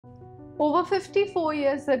Over 54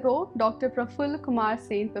 years ago, Dr. Prafulla Kumar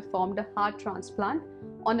Sen performed a heart transplant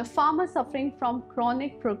on a farmer suffering from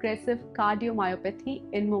chronic progressive cardiomyopathy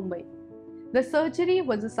in Mumbai. The surgery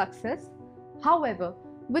was a success. However,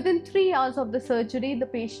 within 3 hours of the surgery, the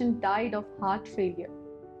patient died of heart failure.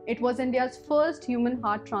 It was India's first human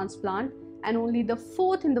heart transplant and only the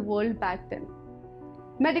fourth in the world back then.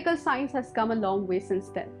 Medical science has come a long way since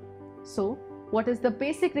then. So, what is the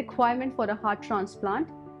basic requirement for a heart transplant?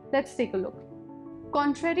 Let's take a look.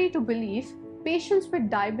 Contrary to belief, patients with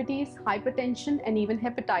diabetes, hypertension, and even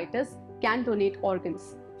hepatitis can donate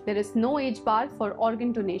organs. There is no age bar for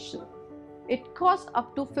organ donation. It costs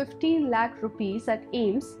up to 15 lakh rupees at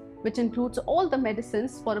AIIMS, which includes all the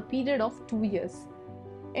medicines for a period of 2 years.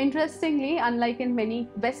 Interestingly, unlike in many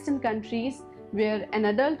Western countries where an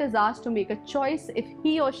adult is asked to make a choice if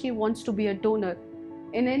he or she wants to be a donor,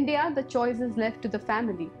 in India the choice is left to the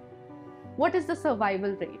family. What is the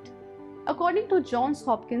survival rate? According to Johns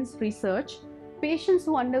Hopkins research, patients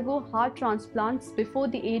who undergo heart transplants before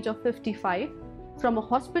the age of 55 from a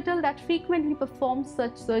hospital that frequently performs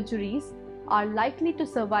such surgeries are likely to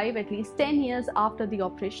survive at least 10 years after the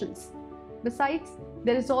operations. Besides,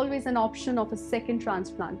 there is always an option of a second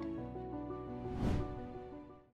transplant.